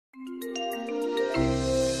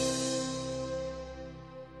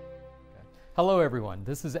Hello everyone,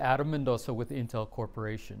 this is Adam Mendoza with Intel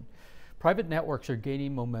Corporation. Private networks are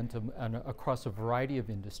gaining momentum across a variety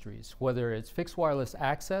of industries, whether it's fixed wireless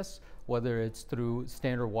access, whether it's through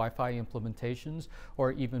standard Wi-Fi implementations,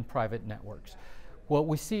 or even private networks. What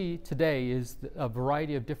we see today is a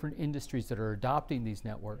variety of different industries that are adopting these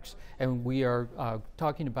networks, and we are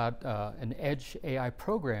talking about an Edge AI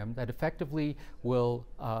program that effectively will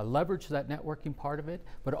leverage that networking part of it,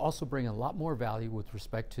 but also bring a lot more value with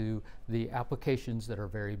respect to the applications that are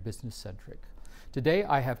very business-centric. Today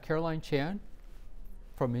I have Caroline Chan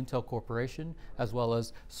from Intel Corporation, as well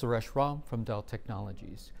as Suresh Raam from Dell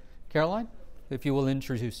Technologies. Caroline, if you will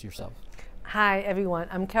introduce yourself. Hi everyone,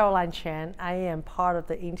 I'm Caroline Chan. I am part of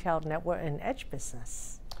the Intel Network and Edge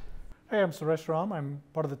business. Hey, I'm Suresh Raam. I'm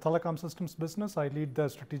part of the Telecom Systems business. I lead the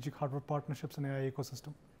strategic hardware partnerships and AI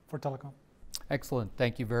ecosystem for telecom. Excellent.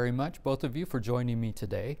 Thank you very much, both of you, for joining me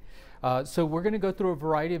today. So we're going to go through a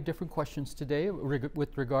variety of different questions today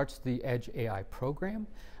with regards to the Edge AI program.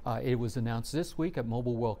 It was announced this week at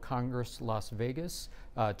Mobile World Congress Las Vegas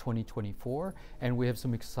 2024, and we have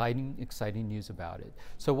some exciting news about it.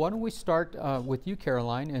 So why don't we start with you,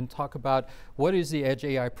 Caroline, and talk about what is the Edge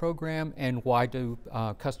AI program and why do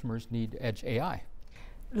customers need Edge AI?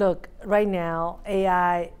 Look, right now,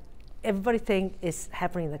 AI, everybody thinks it's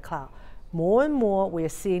happening in the cloud. More and more, we are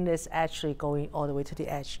seeing this actually going all the way to the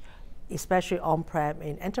edge, especially on-prem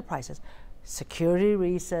in enterprises. Security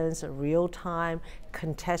reasons, real-time,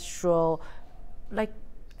 contextual, like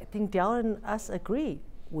I think Dell and us agree,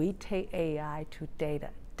 we take AI to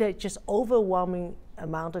data. There's just overwhelming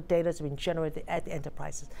amount of data that's been generated at the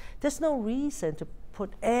enterprises. There's no reason to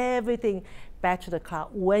put everything back to the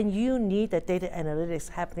cloud when you need the data analytics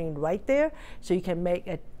happening right there so you can make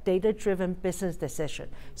a data-driven business decision.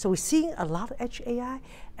 So we're seeing a lot of Edge AI,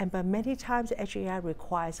 but many times Edge AI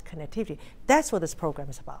requires connectivity. That's what this program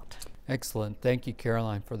is about. Excellent. Thank you,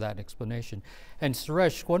 Caroline, for that explanation. And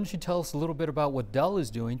Suresh, why don't you tell us a little bit about what Dell is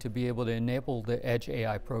doing to be able to enable the Edge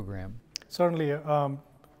AI program? Certainly,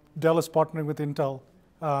 Dell is partnering with Intel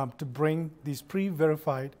to bring these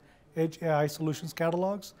pre-verified Edge AI solutions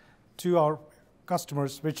catalogs to our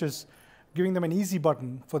customers, which is giving them an easy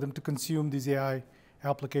button for them to consume these AI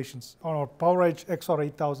applications. On our PowerEdge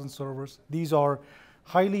XR8000 servers, these are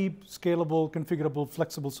highly scalable, configurable,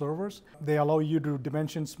 flexible servers. They allow you to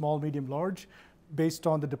dimension small, medium, large based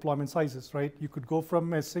on the deployment sizes, right? You could go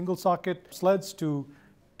from a single socket sleds to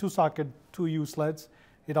two socket 2U sleds.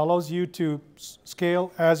 It allows you to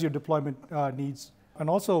scale as your deployment needs. And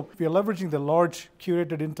also, we are leveraging the large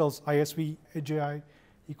curated Intel's ISV Edge AI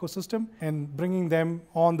ecosystem and bringing them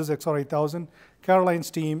on this XR8000. Caroline's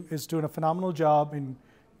team is doing a phenomenal job in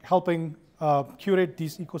helping curate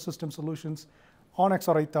these ecosystem solutions on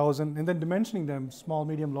XR8000 and then dimensioning them small,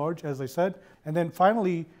 medium, large, as I said. And then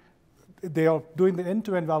finally, they are doing the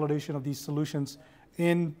end-to-end validation of these solutions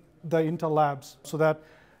in the Intel labs so that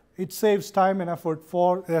it saves time and effort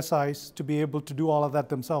for SIs to be able to do all of that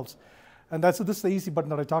themselves. And this is the easy button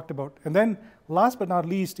that I talked about. And then last but not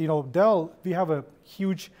least, Dell, we have a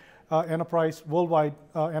huge enterprise, worldwide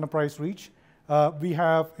enterprise reach. We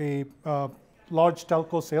have a large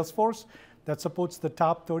telco sales force that supports the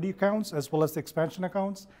top 30 accounts as well as the expansion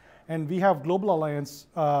accounts. And we have Global Alliance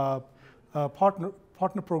partner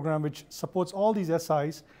program, which supports all these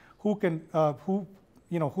SIs who could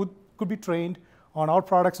be trained on our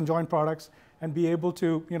products and joint products and be able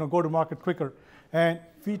to go to market quicker. And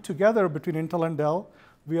we together, between Intel and Dell,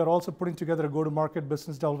 we are also putting together a go-to-market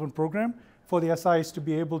business development program for the SIs to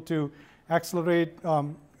be able to accelerate,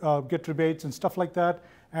 get rebates and stuff like that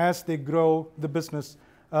as they grow the business,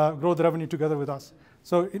 grow the revenue together with us.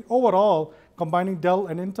 So overall, combining Dell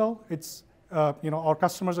and Intel, it's our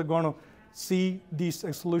customers are going to see these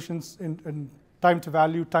solutions in time to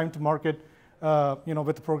value, time to market,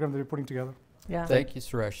 with the program that we're putting together. Yeah. Thank you,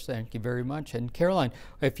 Suresh. Thank you very much. And Caroline,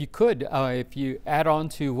 if you could, if you add on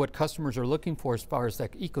to what customers are looking for as far as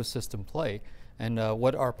that ecosystem play, and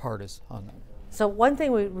what our part is on that. So one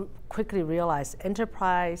thing we quickly realized,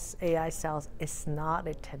 enterprise AI sales is not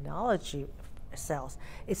a technology sales.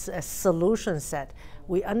 It's a solution set.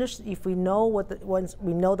 We understand if we know once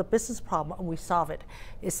we know the business problem and we solve it.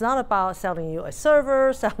 It's not about selling you a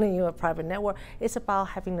server, selling you a private network. It's about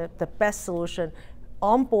having the best solution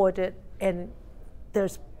onboarded, and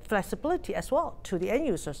there's flexibility as well to the end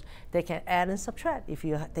users. They can add and subtract. If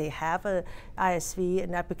they have an ISV,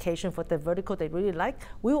 an application for the vertical they really like,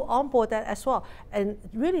 we will onboard that as well. And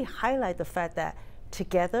really highlight the fact that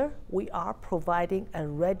together we are providing a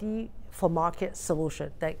ready for market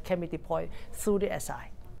solution that can be deployed through the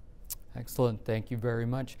SI. Excellent, thank you very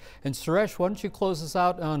much. And Suresh, why don't you close us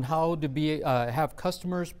out on how to be have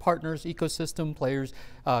customers, partners, ecosystem players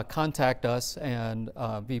contact us and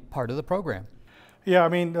be part of the program? Yeah, I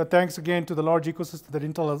mean, thanks again to the large ecosystem that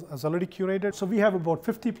Intel has already curated. So we have about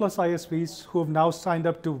 50 plus ISVs who have now signed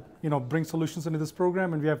up to bring solutions into this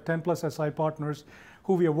program, and we have 10 plus SI partners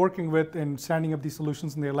who we are working with in standing up these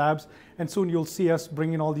solutions in their labs. And soon you'll see us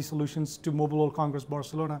bring in all these solutions to Mobile World Congress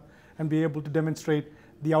Barcelona and be able to demonstrate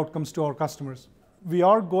the outcomes to our customers. We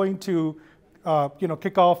are going to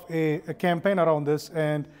kick off a campaign around this,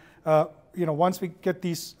 and once we get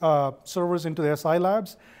these servers into the SI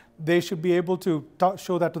labs, they should be able to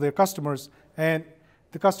show that to their customers, and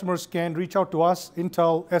the customers can reach out to us,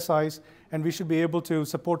 Intel, SIs, and we should be able to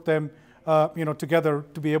support them together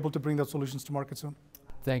to be able to bring those solutions to market soon.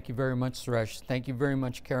 Thank you very much, Suresh. Thank you very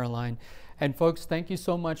much, Caroline. And folks, thank you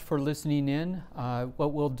so much for listening in.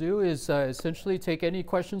 What we'll do is essentially take any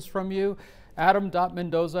questions from you.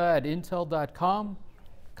 adam.mendoza@intel.com.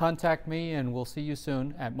 Contact me, and we'll see you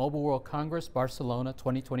soon at Mobile World Congress Barcelona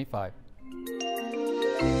 2025.